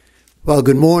Well,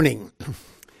 good morning.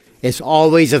 It's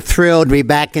always a thrill to be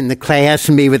back in the class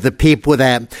and be with the people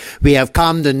that we have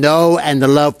come to know and to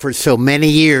love for so many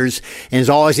years. And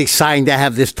it's always exciting to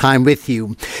have this time with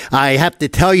you. I have to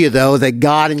tell you, though, that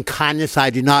God, in kindness I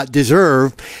do not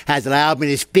deserve, has allowed me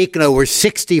to speak in over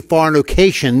 60 foreign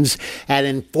locations and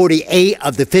in 48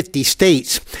 of the 50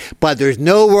 states. But there's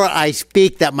nowhere I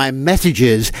speak that my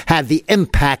messages have the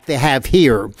impact they have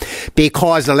here.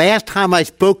 Because the last time I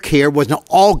spoke here was in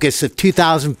August of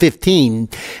 2015.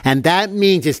 And that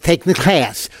means it's taken the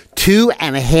class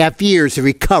 2.5 years to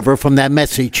recover from that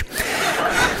message.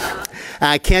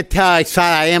 I can't tell how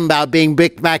excited I am about being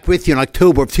back with you in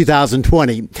October of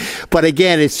 2020. But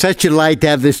again, it's such a delight to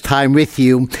have this time with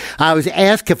you. I was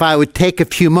asked if I would take a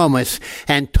few moments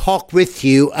and talk with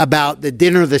you about the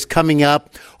dinner that's coming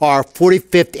up, our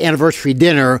 45th anniversary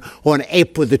dinner on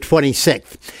April the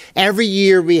 26th. Every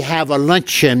year we have a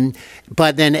luncheon,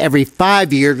 but then every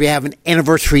 5 years we have an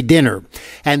anniversary dinner.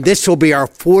 And this will be our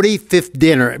 45th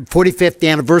dinner, 45th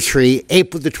anniversary,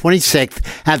 April the 26th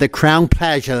at the Crown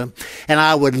Plaza. And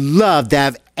I would love to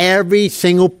have every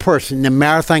single person in the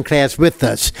marathon class with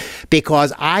us,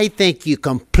 because I think you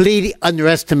completely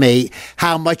underestimate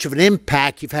how much of an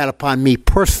impact you've had upon me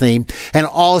personally and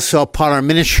also upon our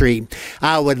ministry.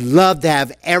 I would love to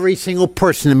have every single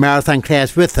person in the marathon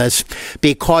class with us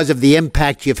because of the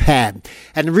impact you've had.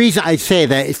 And the reason I say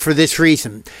that is for this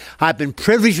reason. I've been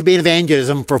privileged to be in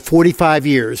evangelism for 45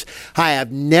 years. I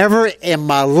have never in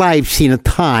my life seen a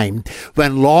time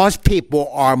when lost people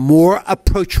are more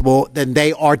approachable than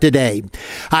they are today.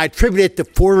 I attribute it to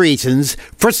 4 reasons.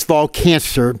 First of all,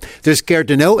 cancer. They're scared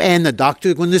to no end. The doctor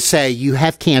is going to say you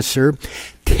have cancer.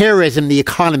 Terrorism, the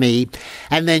economy,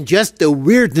 and then just the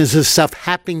weirdness of stuff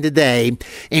happening today,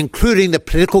 including the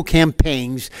political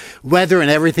campaigns, weather, and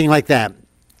everything like that.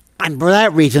 And for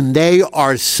that reason, they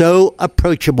are so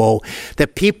approachable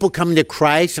that people coming to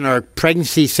Christ in our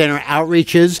pregnancy center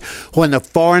outreaches or in the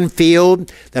foreign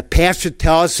field, the pastor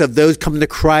tells us of those coming to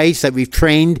Christ that we've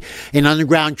trained in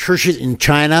underground churches in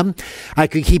China. I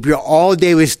could keep you all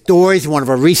day with stories. One of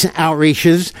our recent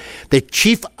outreaches, the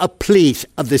chief of police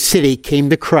of the city came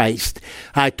to Christ.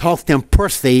 I talked to him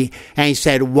personally, and he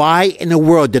said, "Why in the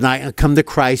world did I come to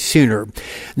Christ sooner?"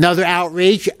 Another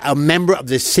outreach, a member of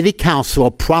the city council,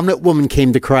 a prominent woman,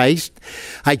 came to Christ.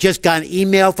 I just got an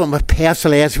email from a pastor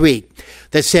last week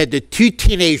that said the 2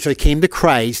 teenagers that came to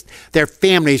Christ, their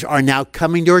families are now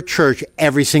coming to our church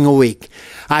every single week.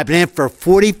 I've been in for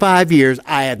 45 years.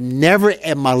 I have never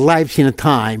in my life seen a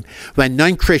time when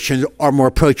non-Christians are more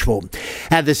approachable.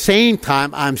 At the same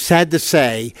time, I'm sad to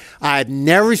say, I've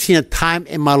never seen a time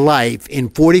in my life in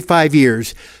 45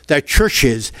 years that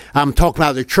churches, I'm talking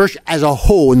about the church as a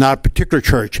whole, not a particular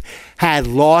church, had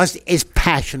lost its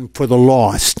passion for the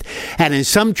lost. And in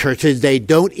some churches, they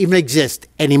don't even exist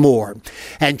anymore.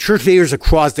 And church leaders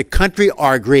across the country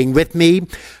are agreeing with me.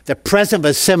 The president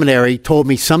of a seminary told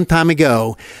me some time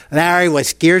ago, "Larry, what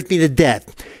scares me to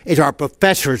death is our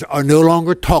professors are no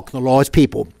longer talking to lost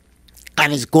people.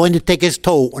 And it's going to take its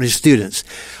toll on his students."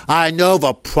 I know of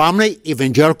a prominent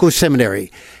evangelical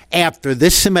seminary. After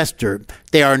this semester,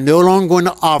 they are no longer going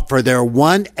to offer their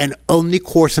one and only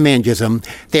course of evangelism.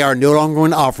 They are no longer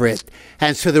going to offer it.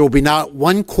 And so there will be not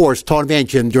one course taught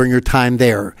evangelism during your time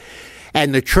there.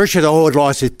 And the church as a whole has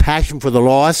lost its passion for the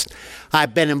lost.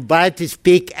 I've been invited to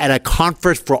speak at a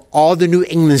conference for all the New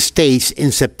England states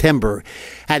in September.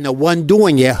 And the one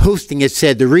doing it, hosting it,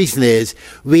 said the reason is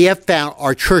we have found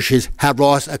our churches have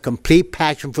lost a complete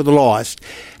passion for the lost.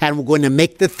 And we're going to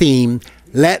make the theme,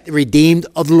 "Let the redeemed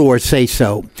of the Lord say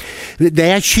so."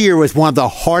 Last year was one of the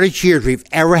hardest years we've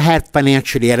ever had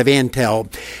financially at Evantel.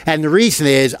 And the reason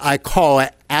is I call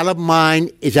it out of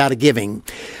mind is out of giving.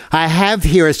 I have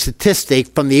here a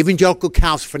statistic from the Evangelical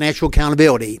Council for Financial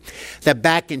Accountability that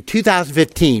back in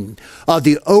 2015, of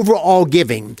the overall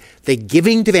giving, the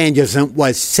giving to evangelism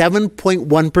was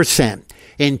 7.1%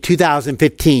 in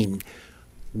 2015.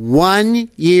 1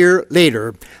 year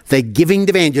later, the giving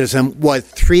to evangelism was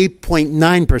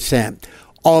 3.9%,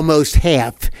 almost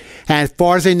half. And as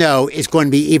far as I know, it's going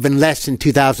to be even less in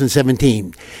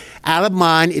 2017. Out of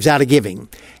mind is out of giving.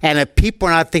 And if people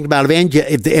are not thinking about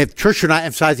if churches are not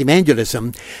emphasizing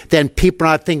evangelism, then people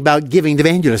are not thinking about giving to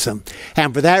evangelism.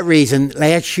 And for that reason,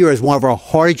 last year is one of our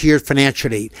hardest years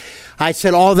financially. I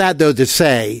said all that, though, to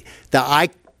say that I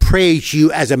praise you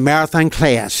as a marathon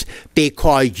class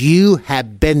because you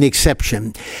have been the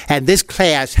exception. And this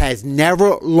class has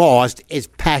never lost its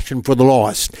passion for the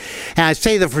lost. And I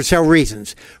say that for several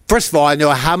reasons. First of all, I know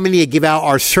how many you give out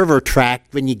our server track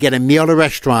when you get a meal at a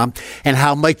restaurant and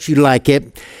how much you like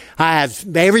it.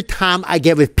 Every time I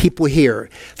get with people here,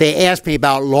 they ask me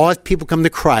about lost people come to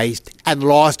Christ, and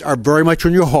lost are very much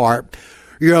on your heart.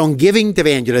 Your own giving to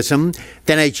evangelism.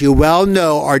 Then, as you well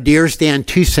know, our dear Stan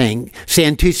Tusing,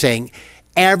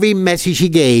 every message he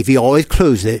gave, he always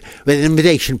closed it with an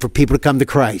invitation for people to come to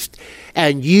Christ.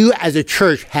 And you as a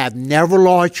church have never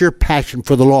lost your passion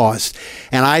for the lost.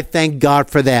 And I thank God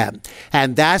for that.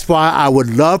 And that's why I would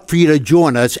love for you to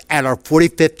join us at our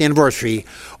 45th anniversary.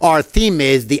 Our theme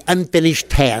is the unfinished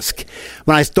task.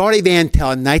 When I started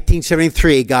Evantel in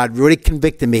 1973, God really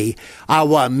convicted me. I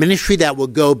want a ministry that will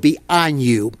go beyond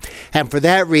you. And for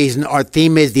that reason, our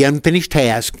theme is the unfinished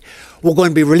task. We're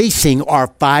going to be releasing our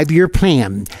 5-year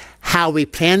plan, how we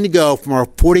plan to go from our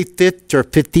 45th to our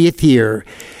 50th year.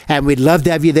 And we'd love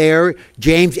to have you there.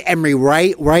 James Emery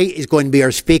Wright is going to be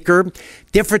our speaker.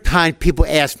 Different times people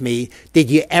ask me, did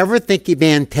you ever think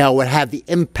Evantel would have the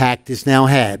impact it's now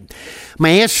had? My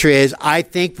answer is, I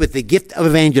think with the gift of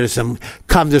evangelism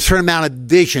comes a certain amount of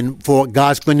vision for what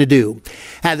God's going to do.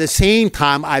 At the same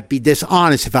time, I'd be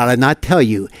dishonest if I did not tell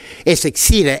you it's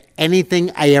exceeded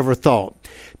anything I ever thought.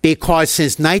 Because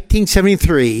since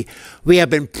 1973, we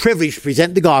have been privileged to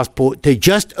present the gospel to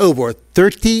just over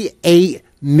 38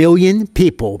 million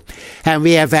people, and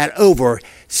we have had over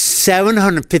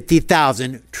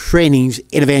 750,000 trainings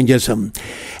in evangelism.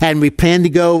 And we plan to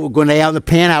go, we're going to lay out the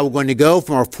plan how we're going to go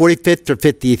from our 45th to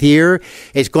 50th year.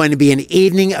 It's going to be an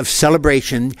evening of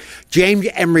celebration. James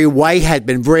Emery White has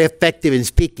been very effective in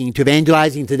speaking to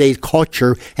evangelizing today's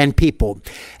culture and people.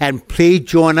 And please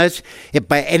join us. If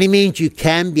by any means you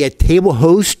can be a table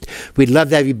host, we'd love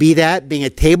to have you be that. Being a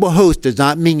table host does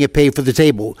not mean you pay for the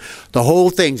table. The whole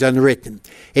thing's underwritten.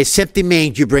 It simply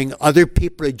means you bring other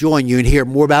people to join you and hear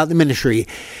more about the ministry.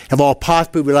 If all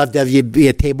possible, we'd love to have you be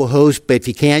a table host, but if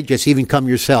you can't, just even come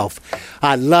yourself.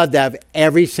 I'd love to have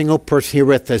every single person here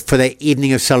with us for that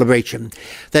evening of celebration.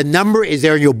 The number is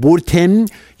there in your bulletin.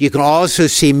 You can also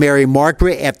see Mary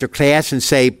Margaret after class and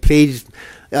say, please,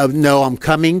 no, I'm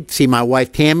coming. See my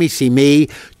wife Tammy, see me.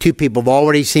 2 people have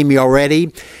already seen me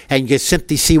already. And you can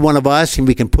simply see one of us and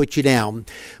we can put you down.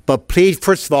 But please,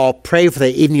 first of all, pray for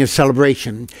the evening of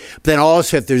celebration. But then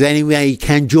also, if there's any way you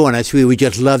can join us, we would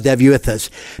just love to have you with us.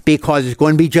 Because it's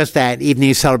going to be just that,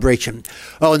 evening of celebration.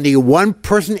 Only one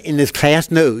person in this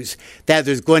class knows that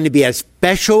there's going to be a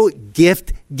special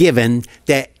gift given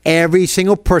that every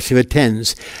single person who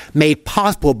attends, made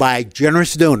possible by a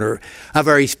generous donor, a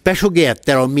very special gift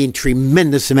that will mean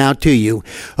tremendous amount to you.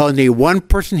 Only one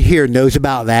person here knows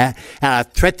about that, and I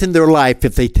threaten their life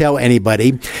if they tell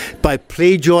anybody. But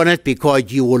please join us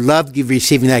because you will love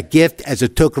receiving that gift as a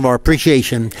token of our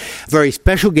appreciation. A very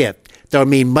special gift that will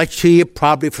mean much to you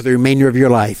probably for the remainder of your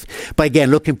life. But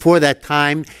again, looking for that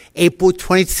time, April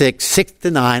 26th, 6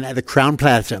 to 9 at the Crown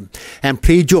Plaza. And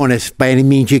please join us by any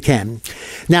means you can.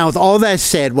 Now, with all that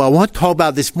said, what I want to talk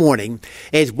about this morning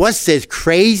is what's this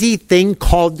crazy thing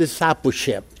called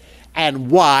discipleship?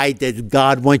 And why does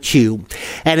God want you?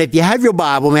 And if you have your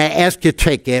Bible, may I ask you to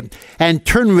take it and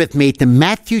turn with me to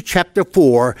Matthew chapter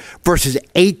 4, verses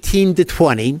 18 to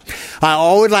 20. I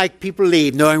always like people to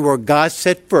leave knowing where God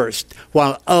said first,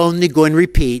 while I'm only going to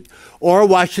repeat, or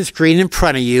watch the screen in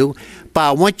front of you. But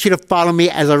I want you to follow me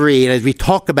as I read, as we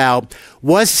talk about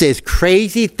what's this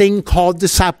crazy thing called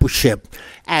discipleship,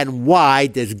 and why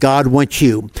does God want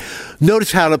you?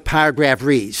 Notice how the paragraph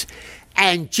reads.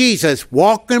 And Jesus,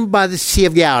 walking by the Sea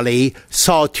of Galilee,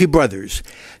 saw 2 brothers,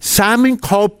 Simon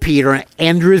called Peter and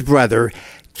Andrew his brother,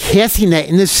 casting net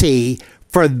in the sea,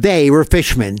 for they were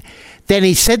fishermen. Then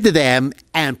he said to them,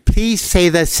 and please say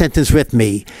that sentence with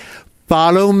me,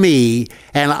 follow me,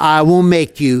 and I will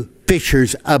make you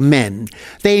fishers of men.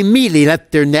 They immediately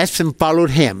left their nets and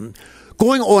followed him.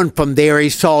 Going on from there, he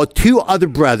saw 2 other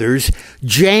brothers,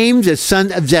 James, the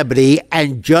son of Zebedee,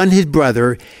 and John, his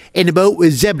brother, in the boat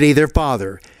with Zebedee, their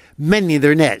father, mending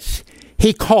their nets.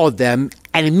 He called them,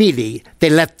 and immediately they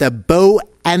left the boat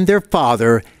and their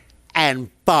father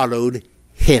and followed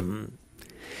him.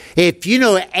 If you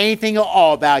know anything at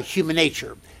all about human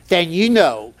nature, then you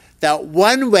know that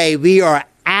one way we are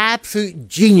absolute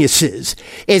geniuses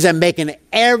is at making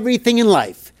everything in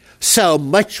life so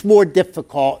much more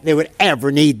difficult than it would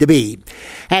ever need to be.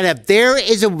 And if there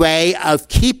is a way of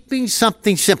keeping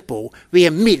something simple, we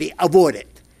immediately avoid it.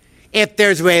 If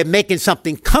there's a way of making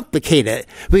something complicated,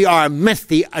 we are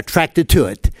immensely attracted to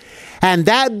it. And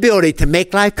that ability to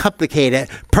make life complicated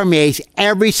permeates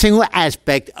every single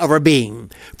aspect of our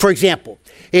being. For example,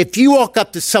 if you walk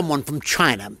up to someone from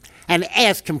China and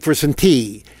ask him for some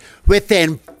tea,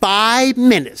 within 5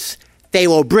 minutes, they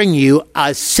will bring you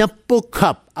a simple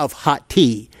cup of hot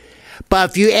tea.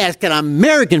 But if you ask an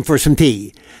American for some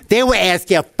tea, they will ask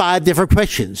you 5 different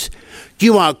questions. Do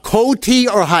you want cold tea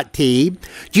or hot tea?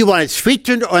 Do you want it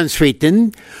sweetened or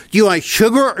unsweetened? Do you want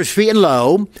sugar or sweet and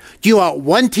low? Do you want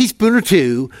 1 teaspoon or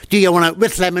 2? Do you want it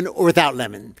with lemon or without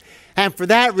lemon? And for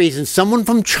that reason, someone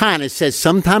from China said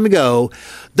some time ago,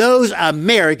 those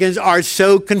Americans are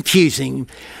so confusing.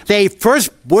 They first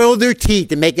boil their tea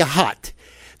to make it hot.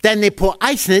 Then they put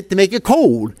ice in it to make it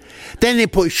cold. Then they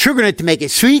put sugar in it to make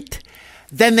it sweet.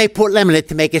 Then they put lemon in it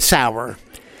to make it sour.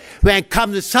 When it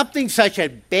comes to something such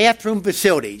as bathroom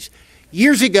facilities,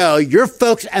 years ago, your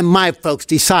folks and my folks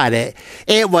decided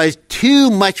it was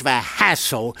too much of a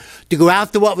hassle to go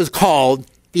out to what was called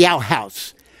the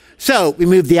outhouse. So we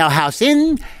moved the outhouse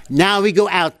in, now we go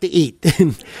out to eat.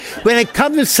 When it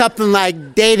comes to something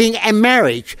like dating and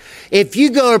marriage, if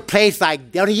you go to a place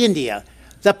like Delhi, India,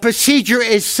 the procedure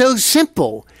is so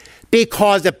simple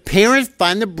because the parents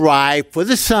find the bride for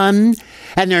the son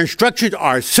and their instructions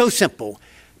are so simple.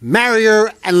 Marry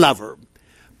her and love her.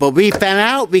 But we found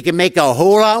out we can make it a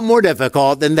whole lot more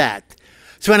difficult than that.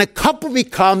 So when a couple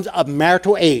becomes of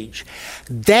marital age,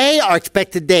 they are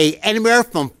expected to date anywhere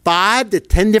from 5 to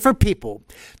 10 different people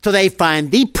till they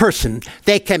find the person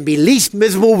they can be least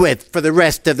miserable with for the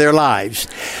rest of their lives.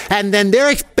 And then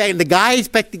the guy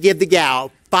expects to give the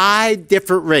gal 5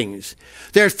 different rings.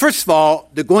 There's, first of all,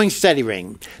 the going steady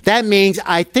ring. That means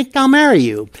I think I'll marry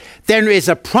you. Then there is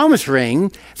a promise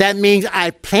ring. That means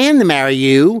I plan to marry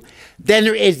you. Then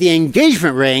there is the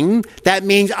engagement ring. That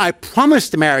means I promise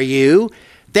to marry you.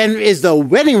 Then there is the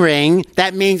wedding ring.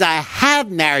 That means I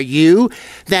have married you.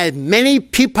 That many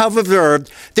people have observed,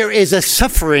 there is a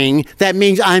suffering. That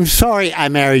means I'm sorry I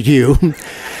married you.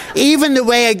 Even the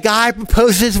way a guy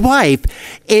proposes his wife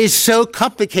is so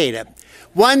complicated.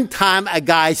 One time a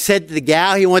guy said to the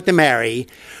gal he wanted to marry,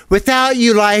 "Without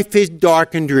you life is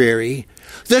dark and dreary.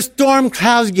 The storm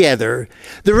clouds gather.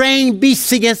 The rain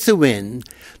beats against the wind.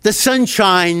 The sun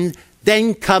shines,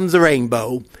 then comes the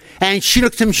rainbow." And she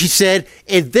looked at him, she said,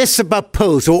 "Is this a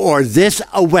proposal or is this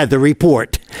a weather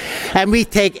report?" And we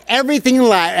take everything in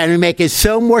life and we make it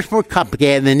so much more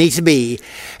complicated than it needs to be.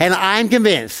 And I'm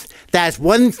convinced that's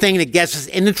one thing that gets us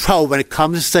into trouble when it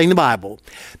comes to studying the Bible,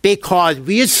 because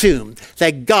we assume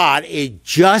that God is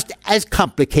just as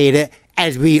complicated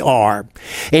as we are.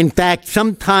 In fact,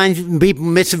 sometimes people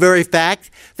miss the very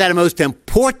fact that the most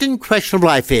important question of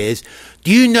life is, do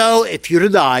you know if you're to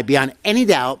die, beyond any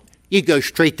doubt, you go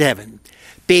straight to heaven?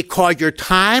 Because your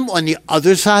time on the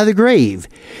other side of the grave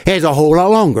is a whole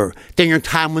lot longer than your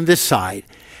time on this side.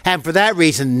 And for that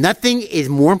reason, nothing is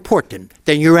more important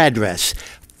than your address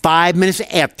 5 minutes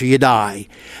after you die.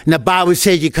 And the Bible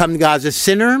says you come to God as a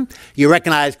sinner, you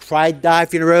recognize Christ died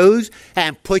for you and rose,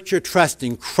 and put your trust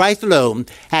in Christ alone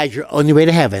as your only way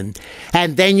to heaven.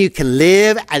 And then you can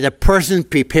live as a person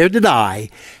prepared to die,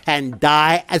 and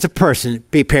die as a person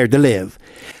prepared to live.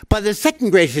 But the second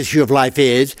greatest issue of life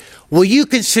is, will you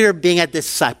consider being a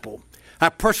disciple? A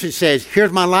person says,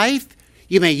 here's my life,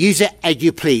 you may use it as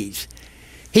you please.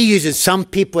 He uses some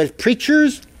people as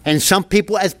preachers and some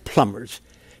people as plumbers.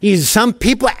 He uses some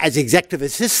people as executive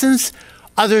assistants,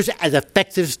 others as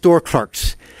effective store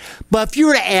clerks. But if you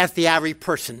were to ask the average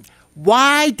person,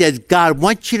 why does God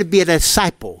want you to be a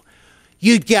disciple?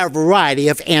 You'd get a variety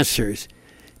of answers.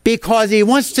 Because he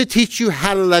wants to teach you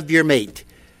how to love your mate.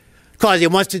 Because he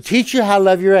wants to teach you how to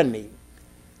love your enemy.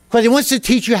 Because he wants to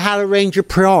teach you how to arrange your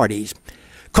priorities.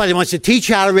 Because he wants to teach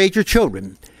you how to raise your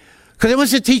children. Because he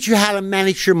wants to teach you how to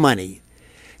manage your money.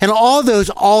 And all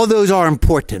those are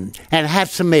important and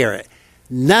have some merit.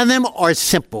 None of them are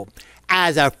simple.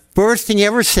 As the first thing he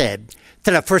ever said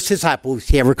to the first disciples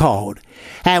he ever called.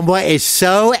 And what is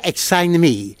so exciting to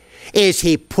me is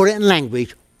he put it in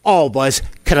language all of us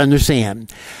could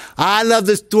understand. I love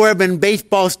the story when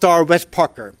baseball star Wes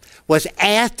Parker was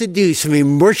asked to do some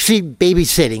emergency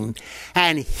babysitting,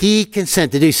 and he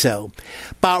consented to do so.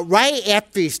 But right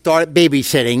after he started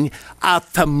babysitting, a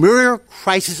familiar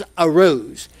crisis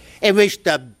arose in which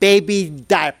the baby's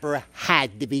diaper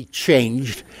had to be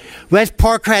changed. Wes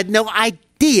Parker had no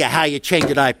idea how you change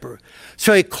a diaper.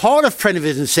 So he called a friend of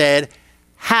his and said,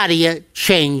 "How do you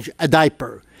change a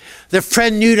diaper?" The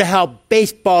friend knew to help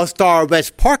baseball star Wes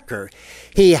Parker,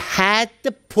 he had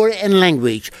to put it in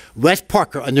language Wes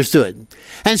Parker understood.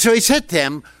 And so he said to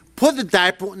him, "Put the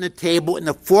diaper on the table in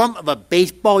the form of a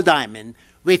baseball diamond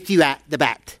with you at the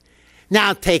bat.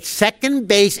 Now take second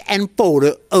base and fold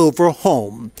it over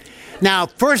home. Now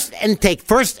take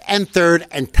first and third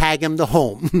and tag him to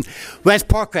home." Wes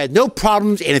Parker had no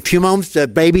problems. In a few moments, the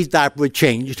baby's diaper was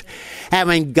changed. And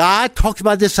when God talks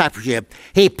about discipleship,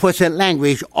 he puts it in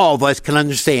language all of us can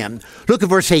understand. Look at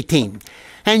verse 18.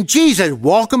 "And Jesus,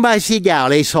 walking by the Sea of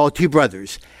Galilee, saw 2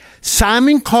 brothers,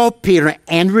 Simon called Peter and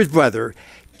Andrew his brother,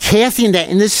 casting that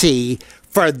in the sea,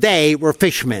 for they were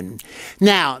fishermen.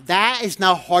 Now, that is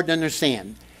not hard to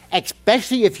understand,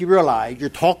 especially if you realize you're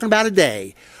talking about a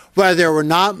day where there were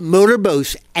not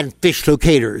motorboats and fish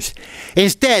locators.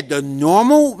 Instead, the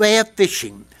normal way of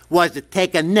fishing was to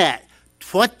take a net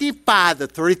 25 to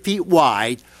 30 feet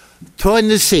wide, throw it in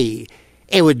the sea.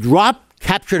 It would drop,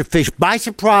 capture the fish by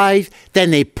surprise,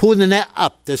 then they pull the net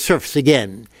up to the surface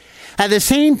again. At the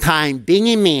same time, being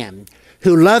a man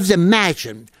who loves to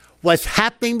imagine what's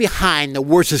happening behind the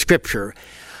words of Scripture,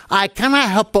 I cannot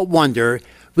help but wonder,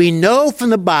 we know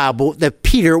from the Bible that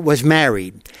Peter was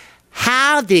married.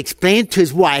 How did he explain it to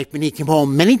his wife when he came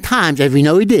home many times, as we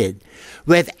know he did,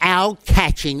 without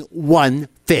catching one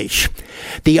fish?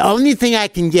 The only thing I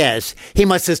can guess, he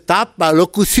must have stopped by a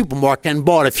local supermarket and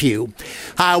bought a few.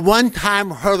 I one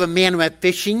time heard of a man who went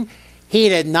fishing. He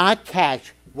did not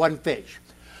catch one fish.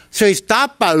 So he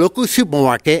stopped by a local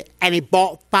supermarket and he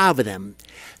bought 5 of them.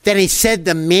 Then he said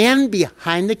to the man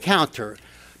behind the counter,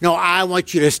 "No, I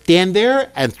want you to stand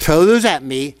there and throw those at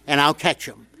me and I'll catch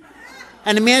them."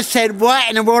 And the man said, "What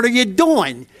in the world are you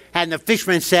doing?" And the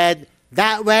fisherman said,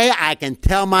 "That way I can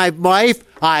tell my wife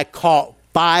I caught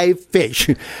 5 fish.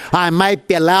 I might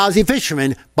be a lousy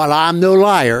fisherman, but I'm no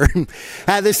liar."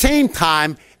 At the same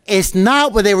time, it's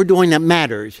not what they were doing that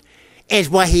matters. It's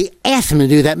what he asked them to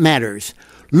do that matters.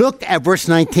 Look at verse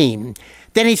 19.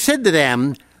 Then he said to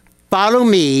them, "Follow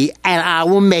me, and I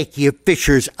will make you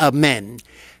fishers of men."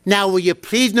 Now, will you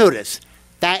please notice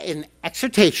that an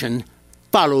exhortation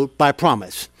followed by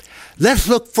promise. Let's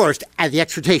look first at the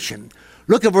exhortation.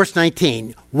 Look at verse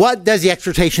 19. What does the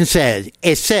exhortation say?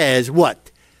 It says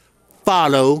what?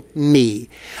 Follow me.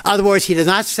 In other words, he does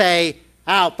not say,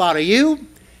 "I'll follow you."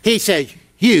 He says,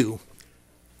 "You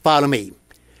follow me.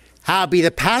 I'll be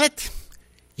the pilot.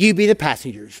 You be the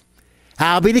passengers.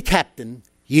 I'll be the captain.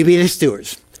 You be the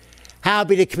stewards. I'll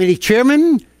be the committee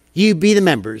chairman. You be the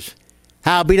members.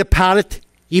 I'll be the pilot.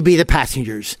 You be the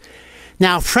passengers."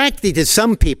 Now, frankly, to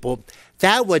some people,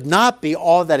 that would not be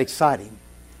all that exciting,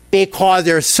 because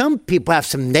there are some people who have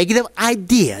some negative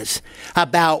ideas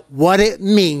about what it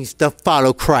means to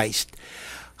follow Christ.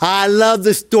 I love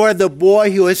the story of the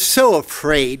boy who was so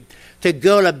afraid to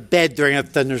go to bed during a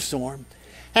thunderstorm.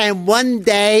 And one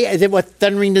day, as it was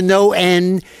thundering to no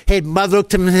end, his mother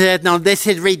looked at him and said, "No, this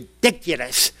is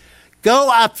ridiculous.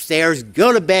 Go upstairs,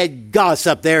 go to bed, God's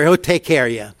up there, he'll take care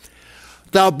of you."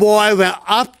 The boy went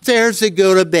upstairs to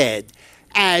go to bed.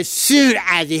 As soon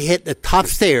as he hit the top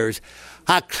stairs,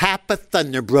 a clap of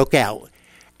thunder broke out.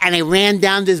 And he ran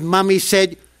down to his mom. He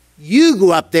said, "You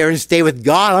go up there and stay with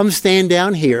God. I'm staying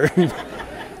down here."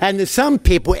 And to some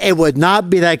people, it would not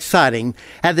be that exciting.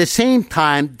 At the same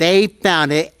time, they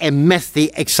found it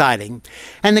immensely exciting.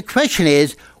 And the question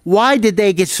is, why did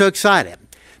they get so excited?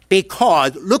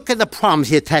 Because look at the promise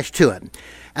he attached to it.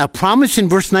 A promise in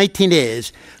verse 19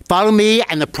 is, "Follow me,"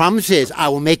 and the promise is, "I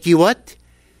will make you" what?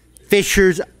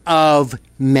 Fishers of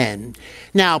men.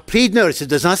 Now, please notice it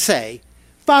does not say,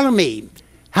 "Follow me,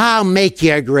 I'll make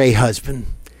you a great husband.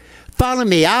 Follow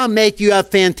me, I'll make you a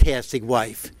fantastic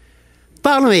wife.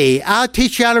 Follow me, I'll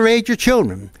teach you how to raise your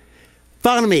children.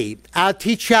 Follow me, I'll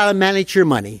teach you how to manage your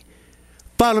money.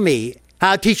 Follow me,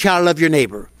 I'll teach you how to love your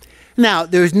neighbor." Now,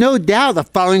 there's no doubt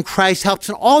that following Christ helps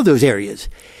in all those areas.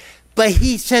 But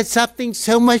he said something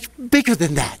so much bigger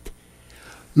than that.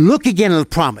 Look again at the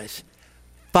promise.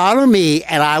 "Follow me,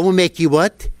 and I will make you"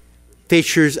 what?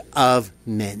 Fishers of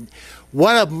men.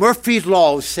 One of Murphy's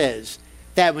laws says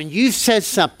that when you said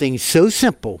something so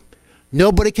simple,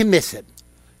 nobody can miss it.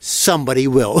 Somebody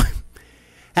will.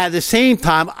 At the same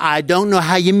time, I don't know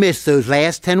how you missed those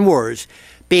last 10 words,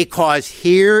 because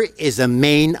here is the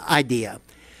main idea.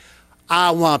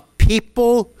 I want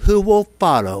people who will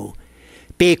follow,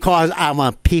 because I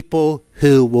want people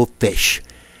who will fish.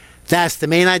 That's the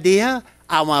main idea.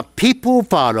 I want people who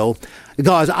follow,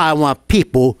 because I want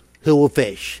people who will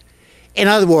fish. In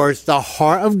other words, the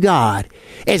heart of God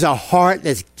is a heart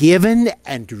that's given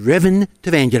and driven to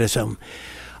evangelism.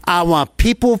 I want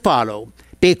people who follow,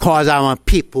 because I want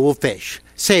people who will fish.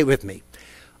 Say it with me.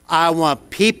 I want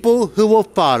people who will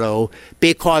follow,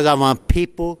 because I want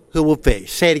people who will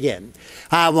fish. Say it again.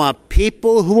 I want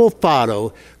people who will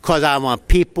follow, because I want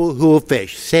people who will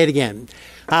fish. Say it again.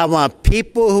 I want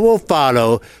people who will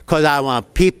follow, because I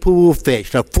want people who will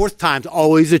fish. The fourth time's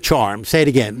always a charm. Say it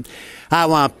again. I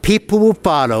want people who will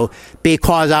follow,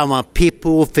 because I want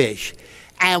people who will fish.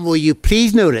 And will you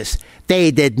please notice,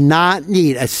 they did not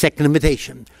need a second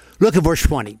invitation. Look at verse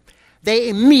 20. They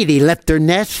immediately left their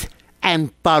nets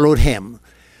and followed him.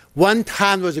 One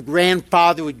time there was a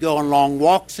grandfather who would go on long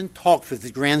walks and talks with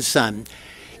his grandson.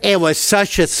 It was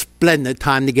such a splendid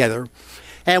time together.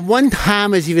 And one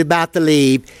time as he was about to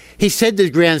leave, he said to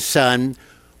his grandson,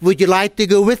 "Would you like to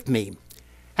go with me?"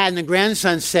 And the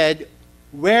grandson said,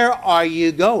 "Where are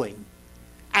you going?"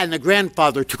 And the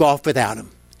grandfather took off without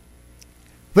him.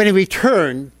 When he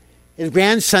returned, his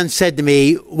grandson said to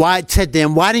him, "Why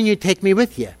didn't you take me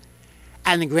with you?"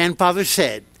 And the grandfather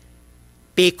said,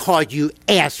 "Because you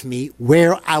asked me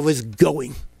where I was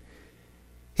going.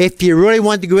 If you really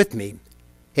wanted to go with me,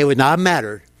 it would not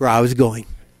matter where I was going."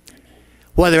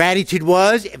 Well, their attitude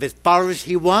was, if it's followers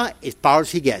he wants, it's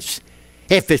followers he gets.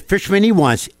 If it's fishermen he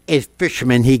wants, it's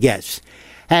fishermen he gets.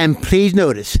 And please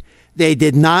notice, they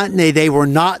were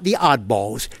not the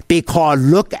oddballs, because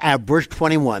look at verse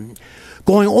 21.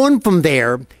 Going on from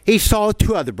there, he saw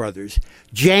two other brothers,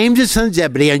 James the son of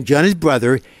Zebedee and John his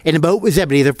brother, in the boat with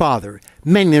Zebedee their father,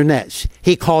 mending their nets.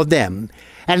 He called them,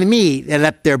 and immediately they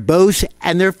left their boat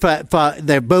and their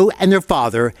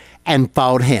father and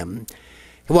followed him.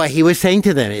 What he was saying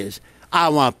to them is, I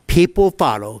want people to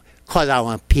follow because I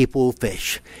want people to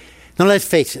fish. Now let's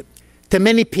face it, to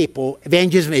many people,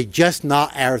 evangelism is just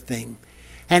not our thing.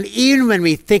 And even when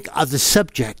we think of the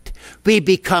subject, we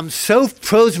become so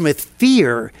frozen with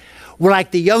fear. We're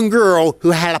like the young girl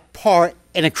who had a part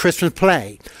in a Christmas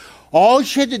play. All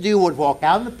she had to do was walk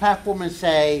out on the platform and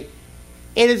say,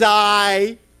 "It is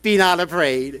I, be not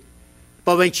afraid."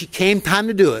 But when she came time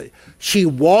to do it, she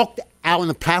walked out on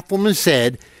the platform and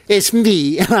said, "It's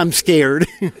me, and I'm scared."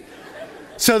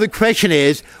 So the question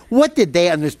is, what did they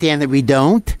understand that we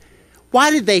don't?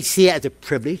 Why did they see it as a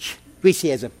privilege? We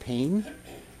see it as a pain.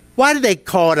 Why do they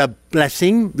call it a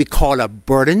blessing? We call it a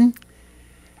burden.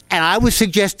 And I would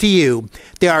suggest to you,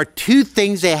 there are two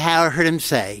things they have heard him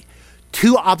say,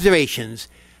 two observations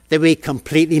that we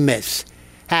completely miss.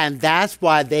 And that's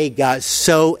why they got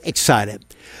so excited.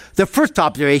 The first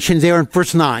observation there in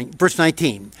verse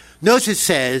 19. Notice it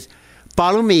says,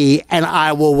 "Follow me and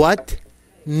I will" what?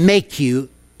 "Make you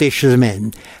fishers of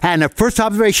men." And the first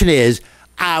observation is,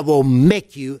 I will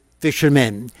make you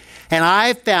fishermen. And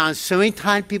I've found so many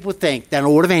times people think that in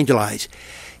order to evangelize,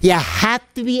 you have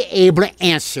to be able to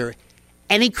answer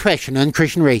any question on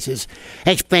Christian races,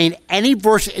 explain any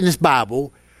verse in this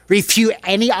Bible, refute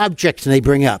any objection they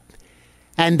bring up.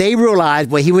 And they realized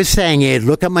what he was saying is,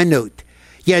 look at my note.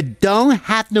 You don't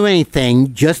have to know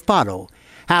anything, just follow.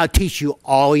 I'll teach you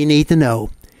all you need to know.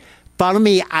 Follow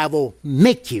me, I will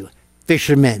make you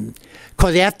fishermen.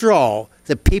 Because after all,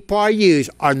 the people I use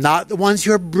are not the ones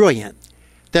who are brilliant.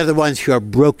 They're the ones who are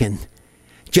broken.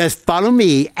 Just follow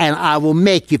me and I will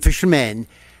make you fishermen.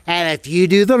 And if you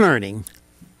do the learning,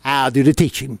 I'll do the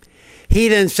teaching. He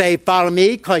didn't say, follow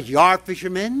me because you are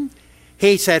fishermen.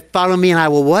 He said, follow me and I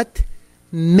will what?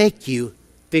 Make you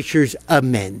fishers of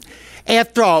men.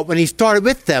 After all, when he started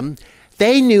with them,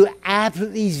 they knew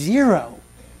absolutely zero.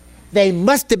 They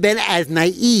must have been as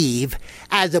naive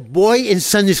as a boy in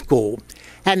Sunday school.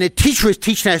 And the teacher was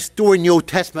teaching that story in the Old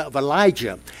Testament of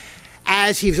Elijah.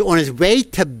 As he was on his way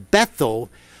to Bethel,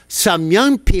 some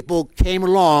young people came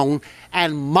along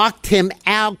and mocked him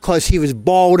out because he was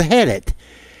bald-headed.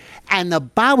 And the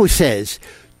Bible says,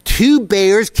 2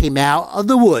 bears came out of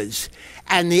the woods,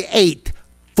 and they ate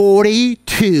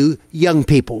 42 young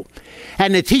people.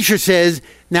 And the teacher says,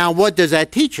 now what does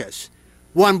that teach us?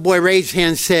 One boy raised his hand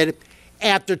and said,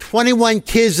 after 21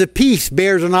 kids apiece,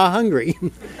 bears are not hungry.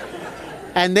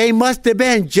 And they must have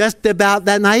been just about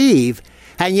that naive.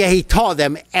 And yet he taught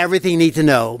them everything they need to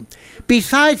know.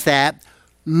 Besides that,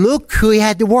 look who he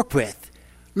had to work with.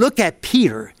 Look at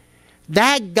Peter.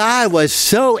 That guy was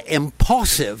so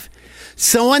impulsive.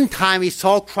 So one time he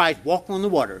saw Christ walking on the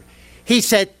water. He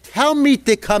said, tell me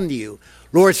to come to you.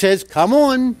 Lord says, come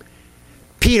on.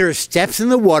 Peter steps in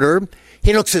the water.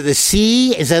 He looks at the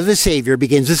sea instead of the Savior,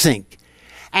 begins to sink.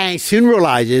 And he soon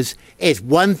realizes it's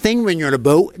one thing when you're in a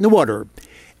boat in the water.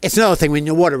 It's another thing when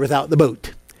you're in the water without the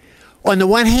boat. On the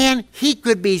one hand, he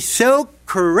could be so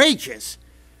courageous.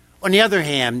 On the other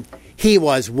hand, he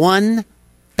was one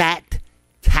fat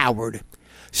coward.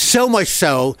 So much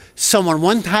so, someone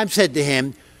one time said to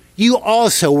him, you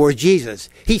also were Jesus.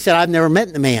 He said, I've never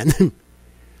met the man.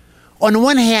 On the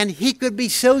one hand, he could be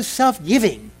so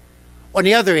self-giving. On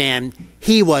the other hand,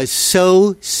 he was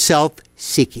so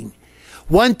self-seeking.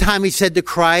 One time he said to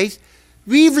Christ,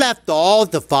 we've left all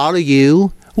to follow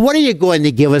you. What are you going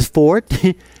to give us for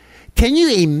it? Can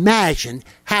you imagine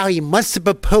how he must have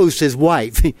proposed to his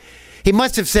wife? He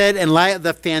must have said, in light of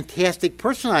the fantastic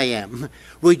person I am,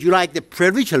 would you like the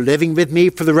privilege of living with me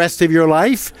for the rest of your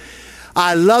life?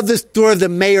 I love the story of the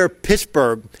mayor of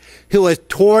Pittsburgh, who was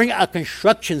touring a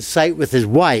construction site with his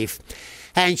wife.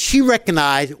 And she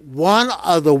recognized one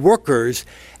of the workers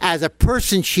as a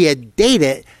person she had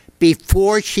dated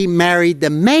before she married the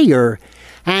mayor.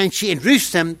 And she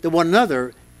introduced them to one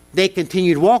another. They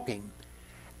continued walking.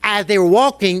 As they were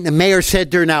walking, the mayor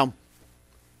said to her, now,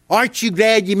 aren't you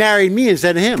glad you married me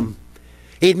instead of him?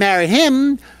 He'd married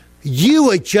him, you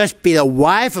would just be the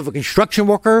wife of a construction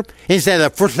worker instead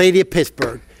of the first lady of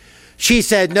Pittsburgh. She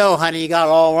said, no, honey, you got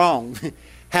it all wrong.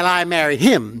 Had I married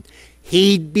him,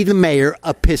 he'd be the mayor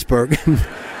of Pittsburgh.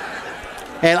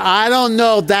 And I don't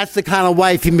know if that's the kind of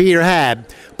wife he Peter had,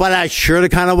 but that's sure the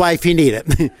kind of wife he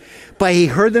needed. But he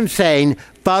heard them saying,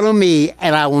 follow me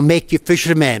and I will make you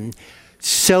fishers of men.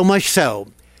 So much so,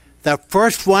 the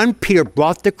first one Peter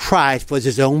brought to Christ was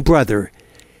his own brother.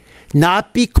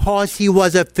 Not because he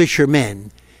was a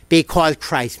fisherman, because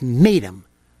Christ made him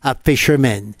a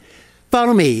fisherman.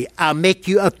 Follow me, I'll make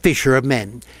you a fisher of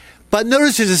men. But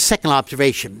notice there's a second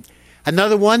observation.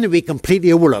 Another one that we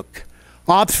completely overlook.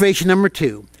 Observation number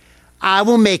 2. I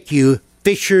will make you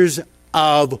fishers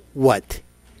of what?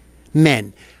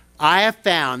 Men. I have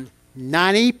found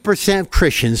 90% of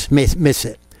Christians miss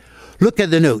it. Look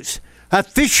at the notes. A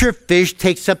fisher of fish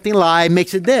takes something alive,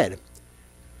 makes it dead.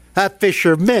 A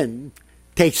fisher of men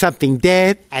takes something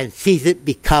dead and sees it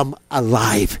become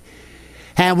alive.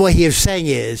 And what he is saying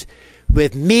is,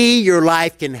 with me, your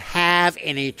life can have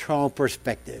an eternal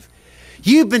perspective.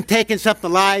 You've been taking something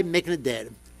alive, making it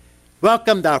dead.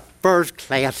 Welcome to first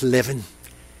class living.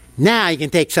 Now you can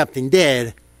take something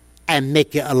dead and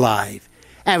make it alive.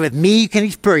 And with me, you can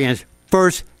experience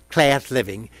first class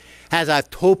living. As I've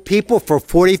told people for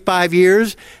 45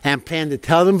 years and plan to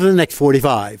tell them for the next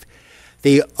 45,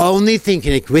 the only thing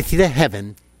connected with you to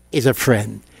heaven is a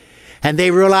friend. And they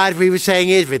realized what he was saying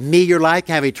is, with me, your life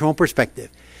can have eternal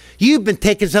perspective. You've been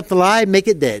taking something alive, make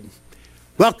it dead.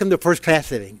 Welcome to first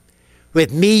class living.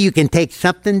 With me, you can take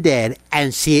something dead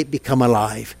and see it become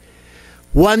alive.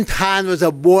 One time there was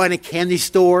a boy in a candy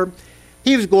store.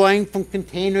 He was going from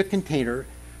container to container,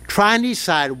 trying to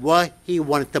decide what he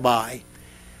wanted to buy.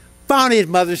 Finally, his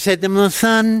mother said to him,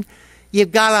 son,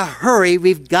 you've got to hurry.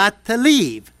 We've got to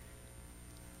leave.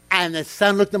 And the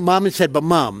son looked at Mom and said, but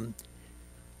Mom,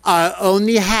 I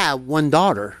only have one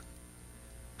daughter.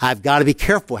 I've got to be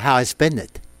careful how I spend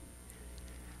it.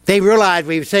 They realized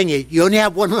what he was saying is, you only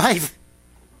have one life.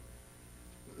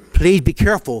 Please be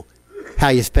careful how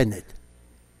you spend it.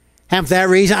 And for that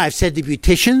reason, I've said to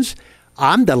beauticians,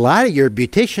 I'm delighted you're a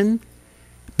beautician.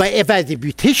 But if as a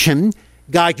beautician,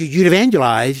 God used you to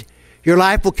evangelize, your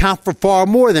life will count for far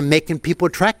more than making people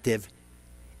attractive.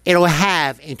 It'll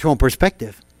have internal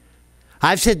perspective.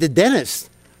 I've said to dentists,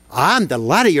 I'm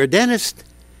delighted you're a dentist.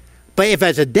 But if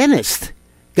as a dentist,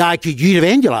 God used you to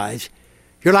evangelize,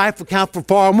 your life will count for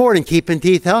far more than keeping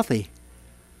teeth healthy.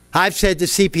 I've said to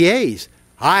CPAs,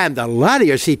 I am delighted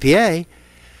you're a CPA.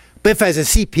 But if as a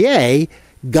CPA,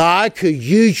 God could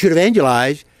use you to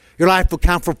evangelize, your life will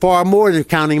count for far more than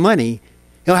counting money.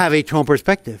 It'll have eternal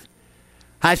perspective.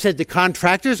 I've said to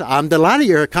contractors, I'm delighted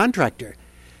you're a contractor.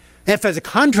 If as a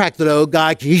contractor, though,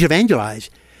 God can use you to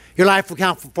evangelize, your life will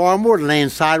count for far more than laying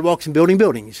sidewalks and building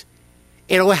buildings.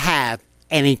 It'll have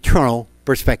an eternal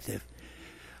perspective.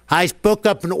 I spoke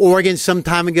up in Oregon some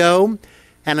time ago,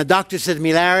 and a doctor said to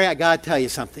me, Larry, I got to tell you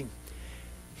something.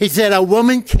 He said, a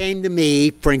woman came to me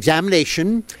for an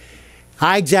examination.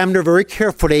 I examined her very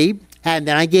carefully, and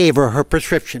then I gave her her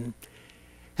prescription.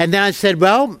 And then I said,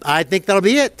 well, I think that'll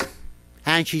be it.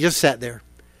 And she just sat there.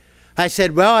 I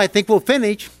said, well, I think we'll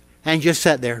finish. And just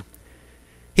sat there.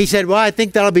 He said, well, I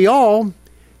think that'll be all.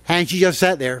 And she just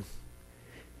sat there.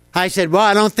 I said, well,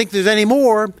 I don't think there's any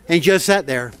more. And just sat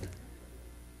there.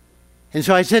 And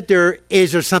so I said to her,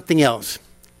 is there something else?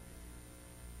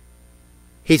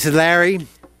 He said, Larry,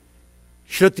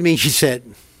 she looked at me and she said,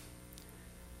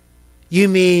 you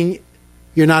mean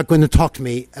you're not going to talk to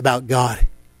me about God?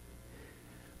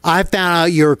 I found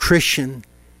out you're a Christian.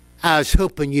 I was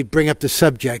hoping you'd bring up the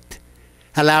subject.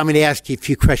 Allow me to ask you a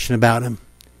few questions about him.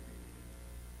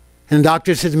 And the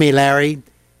doctor said to me, Larry,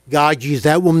 God used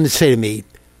that woman to say to me,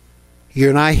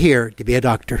 you're not here to be a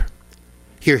doctor.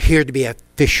 You're here to be a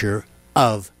fisher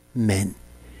of men.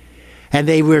 And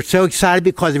they were so excited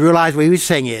because they realized what he was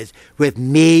saying is, with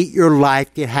me, your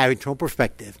life can have eternal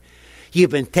perspective.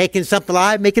 You've been taking something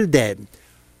alive, making it dead.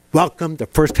 Welcome to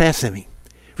first class living.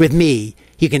 With me,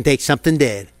 you can take something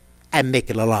dead and make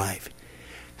it alive.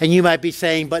 And you might be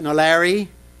saying, but no, Larry,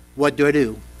 what do I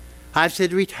do? I've said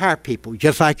to retired people,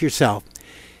 just like yourself,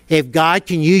 if God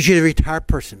can use you as a retired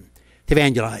person to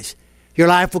evangelize, your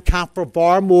life will count for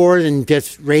far more than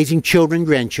just raising children,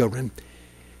 grandchildren.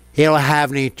 It'll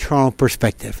have an eternal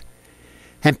perspective.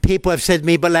 And people have said to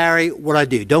me, but Larry, what do I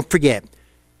do? Don't forget,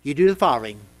 You do the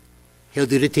following, he'll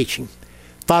do the teaching.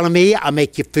 Follow me, I'll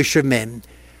make you fisher of men.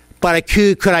 But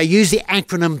could I use the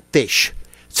acronym FISH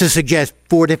to suggest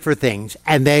 4 different things?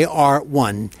 And they are: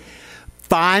 1,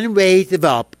 find ways to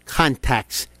develop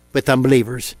contacts with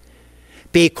unbelievers.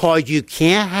 Because you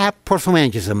can't have personal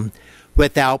evangelism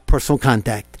without personal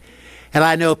contact. And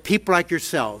I know people like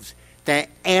yourselves that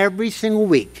every single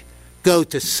week go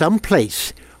to some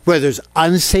place where there's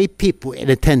unsaved people in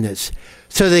attendance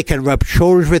so they can rub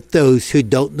shoulders with those who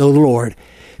don't know the Lord.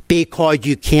 Because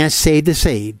you can't save the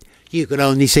saved, you can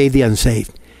only save the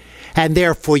unsaved. And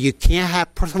therefore, you can't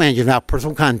have personal evangelism without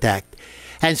personal contact.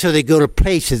 And so they go to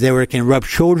places where they can rub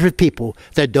shoulders with people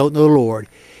that don't know the Lord.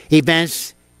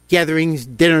 Events, gatherings,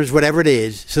 dinners, whatever it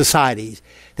is, societies,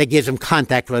 that gives them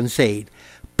contact with unsaved.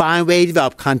 Find ways to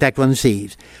develop contact with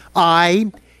unsaved.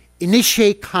 I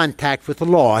initiate contact with the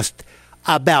lost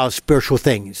about spiritual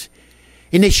things.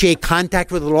 Initiate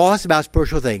contact with the lost about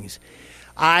spiritual things.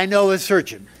 I know a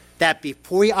surgeon that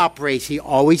before he operates, he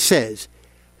always says,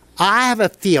 I have a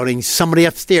feeling somebody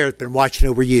upstairs has been watching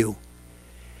over you.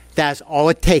 That's all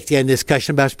it takes to get a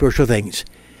discussion about spiritual things.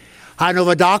 I know of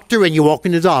a doctor, when you walk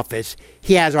into his office,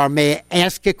 he has our May I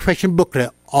Ask a Question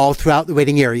booklet all throughout the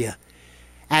waiting area.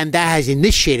 And that has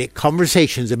initiated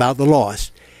conversations about the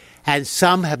lost. And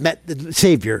some have met the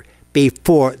Savior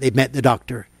before they met the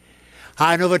doctor.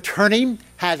 I know of an attorney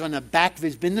has on the back of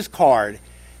his business card,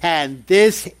 and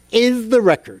this is the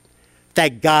record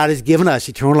that God has given us,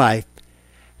 eternal life.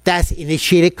 That's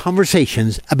initiated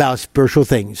conversations about spiritual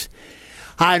things.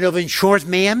 I know of an insurance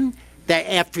man that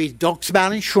after he talks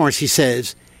about insurance, he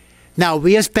says, now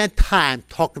we have spent time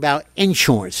talking about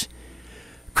insurance.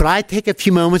 Could I take a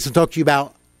few moments and talk to you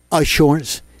about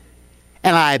assurance?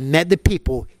 And I met the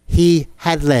people he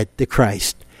had led to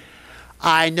Christ.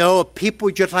 I know of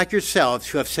people just like yourselves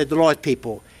who have said to the Lord's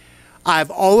people, I've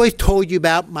always told you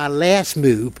about my last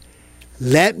move.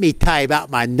 Let me tell you about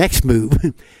my next move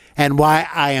and why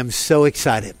I am so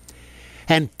excited.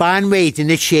 And find ways to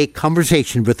initiate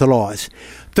conversation with the lost.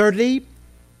 Thirdly,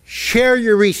 share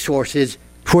your resources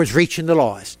towards reaching the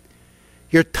lost.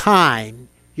 Your time,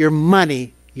 your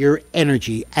money, your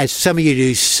energy, as some of you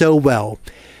do so well,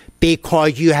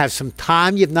 because you have some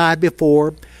time you've not had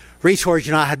before, resources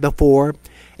you've not had before,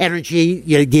 energy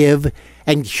you give,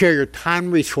 and share your time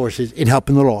and resources in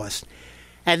helping the lost.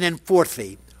 And then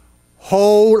fourthly,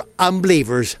 hold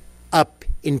unbelievers up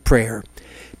in prayer.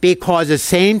 Because at the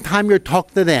same time you're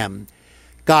talking to them,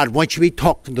 God wants you to be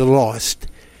talking to the lost.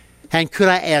 And could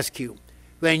I ask you,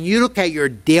 when you look at your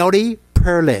daily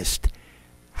prayer list,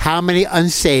 how many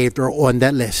unsaved are on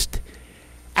that list?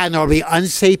 And there will be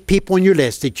unsaved people on your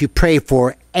list that you pray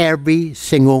for every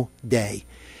single day.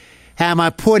 And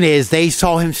my point is, they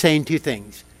saw him saying 2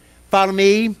 things. Follow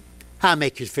me, I'll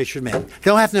make you fishermen.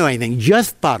 Don't have to know anything,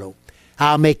 just follow.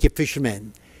 I'll make you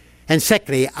fishermen. And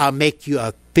secondly, I'll make you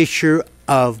a fisher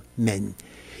of men.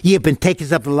 You've been taking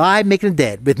something alive, making it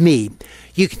dead. With me,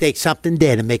 you can take something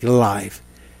dead and make it alive.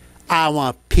 I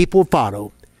want people to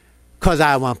follow because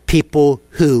I want people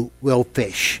who will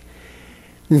fish.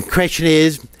 And the question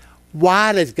is,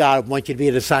 why does God want you to be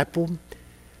a disciple?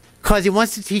 Because he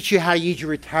wants to teach you how to use your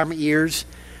retirement years.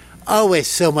 Oh, it's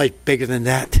so much bigger than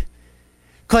that.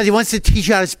 Because he wants to teach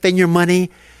you how to spend your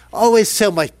money. Oh, it's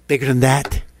so much bigger than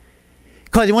that.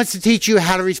 Because he wants to teach you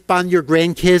how to respond to your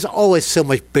grandkids. Oh, it's so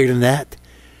much bigger than that.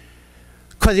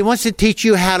 Because he wants to teach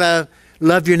you how to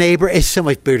love your neighbor. It's so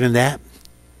much bigger than that.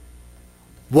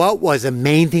 What was the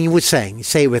main thing he was saying?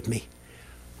 Say it with me.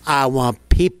 I want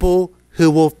people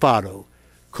who will follow.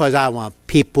 Because I want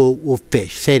people who will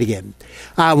fish. Say it again.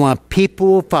 I want people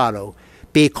who will follow.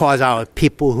 Because I want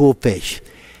people who will fish.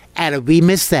 And if we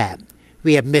miss that,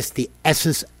 we have missed the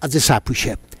essence of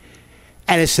discipleship.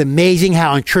 And it's amazing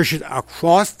how in churches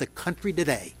across the country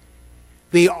today,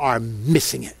 we are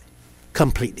missing it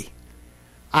completely.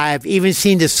 I have even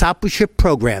seen discipleship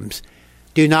programs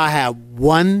do not have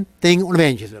one thing on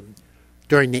evangelism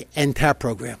during the entire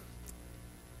program.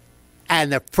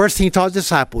 And the first thing he taught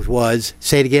disciples was,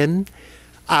 say it again,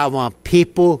 I want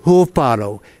people who will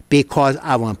follow because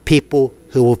I want people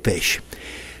who will fish.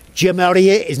 Jim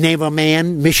Elliot is the name of a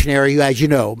man, missionary, who, as you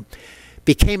know,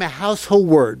 became a household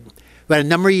word when a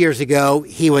number of years ago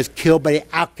he was killed by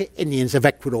the Auca Indians of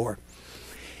Ecuador.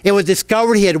 It was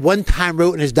discovered he had one time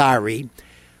wrote in his diary,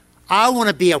 I want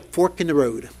to be a fork in the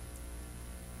road.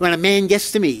 When a man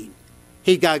gets to me,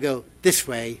 he's got to go this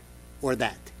way or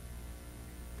that.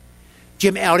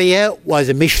 Jim Elliot was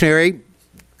a missionary,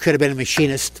 could have been a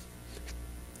machinist.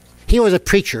 He was a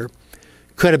preacher,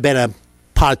 could have been a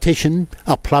politician,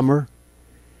 a plumber.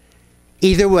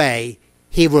 Either way,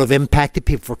 he would have impacted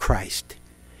people for Christ.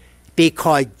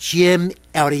 because Jim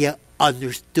Elliot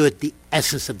understood the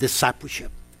essence of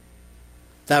discipleship.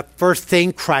 The first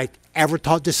thing Christ ever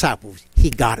taught disciples, he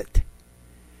got it.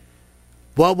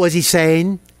 What was he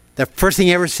saying? The first thing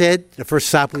he ever said, the first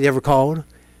disciple he ever called,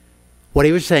 what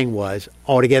he was saying was,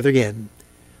 all together again,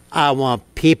 I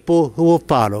want people who will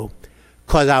follow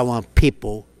because I want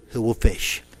people who will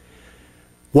fish.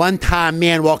 One time, a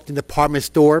man walked in the department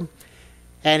store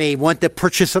and he wanted to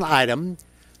purchase an item.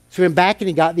 So he went back and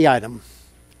he got the item.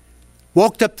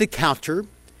 Walked up to the counter.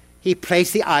 He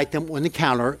placed the item on the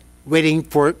counter, waiting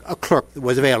for a clerk that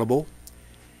was available.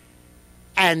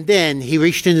 And then he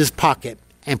reached in his pocket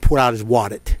and pulled out his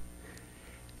wallet.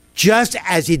 Just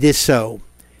as he did so,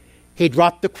 he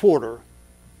dropped the quarter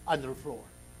under the floor.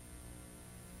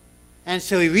 And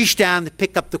so he reached down to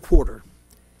pick up the quarter.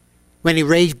 When he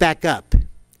raised back up,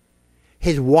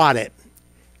 his wallet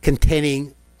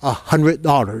containing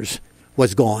 $100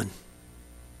 was gone.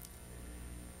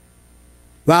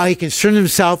 While he concerned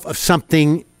himself of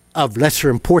something of lesser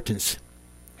importance,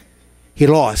 he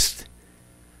lost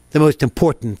the most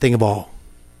important thing of all.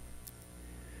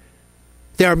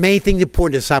 There are many things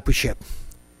important in discipleship,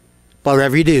 but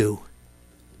whatever you do,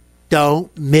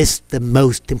 don't miss the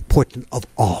most important of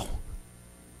all.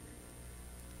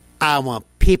 I want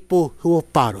people who will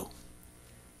follow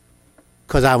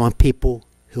because I want people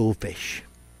who will fish.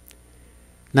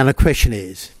 Now the question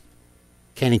is,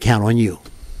 can he count on you?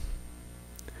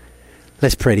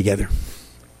 Let's pray together.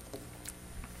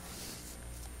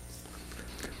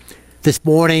 This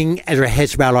morning, as our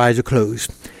heads bowed, our eyes are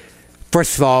closed,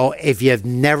 first of all, if you have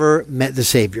never met the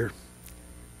Savior,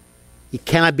 you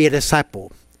cannot be a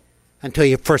disciple until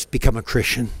you first become a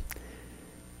Christian.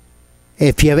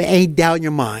 If you have any doubt in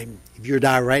your mind, if you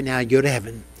die right now and go to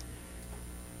heaven,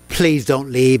 please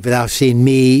don't leave without seeing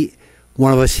me,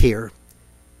 one of us here,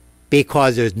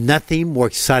 because there's nothing more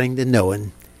exciting than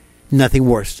knowing, nothing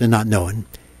worse than not knowing.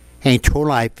 And eternal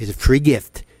life is a free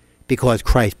gift because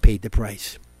Christ paid the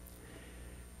price.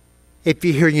 If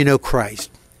you're here and you know Christ,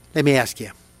 let me ask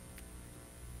you,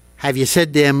 have you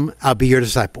said to him, I'll be your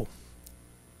disciple?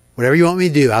 Whatever you want me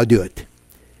to do, I'll do it.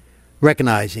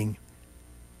 Recognizing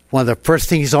one of the first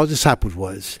things he taught disciples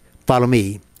was, follow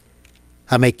me,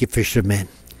 I'll make you fishers of men.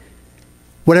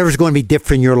 Whatever's going to be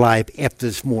different in your life after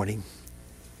this morning,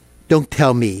 don't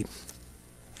tell me.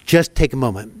 Just take a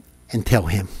moment and tell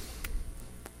him.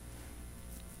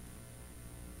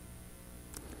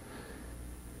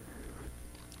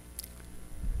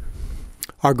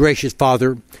 Our gracious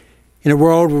Father, in a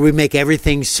world where we make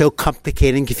everything so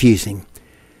complicated and confusing,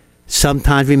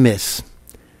 sometimes we miss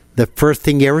the first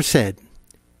thing you ever said,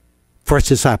 first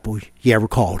disciple you ever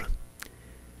called.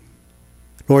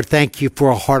 Lord, thank you for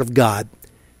a heart of God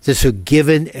that's so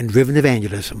given and driven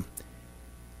evangelism.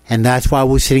 And that's why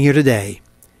we're sitting here today,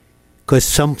 because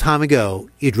some time ago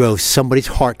you drove somebody's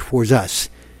heart towards us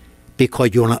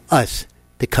because you want us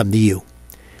to come to you.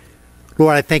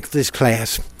 Lord, I thank you for this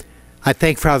class. I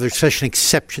thank you for how there's such an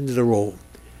exception to the rule,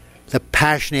 the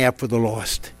passion they have for the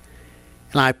lost.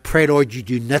 And I pray, Lord, you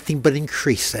do nothing but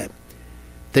increase them,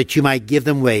 that you might give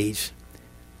them ways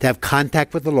to have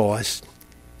contact with the lost,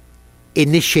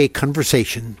 initiate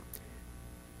conversation,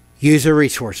 use their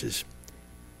resources,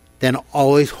 then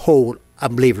always hold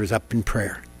unbelievers up in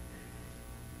prayer.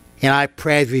 And I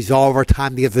pray as we resolve our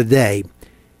time together today,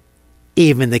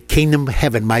 even the kingdom of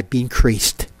heaven might be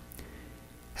increased.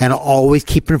 And always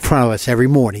keep in front of us every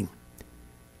morning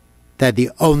that the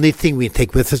only thing we can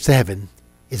take with us to heaven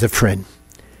is a friend.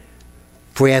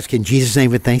 For we ask in Jesus'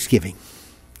 name with thanksgiving.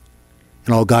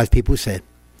 And all God's people said,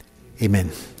 amen.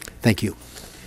 Thank you.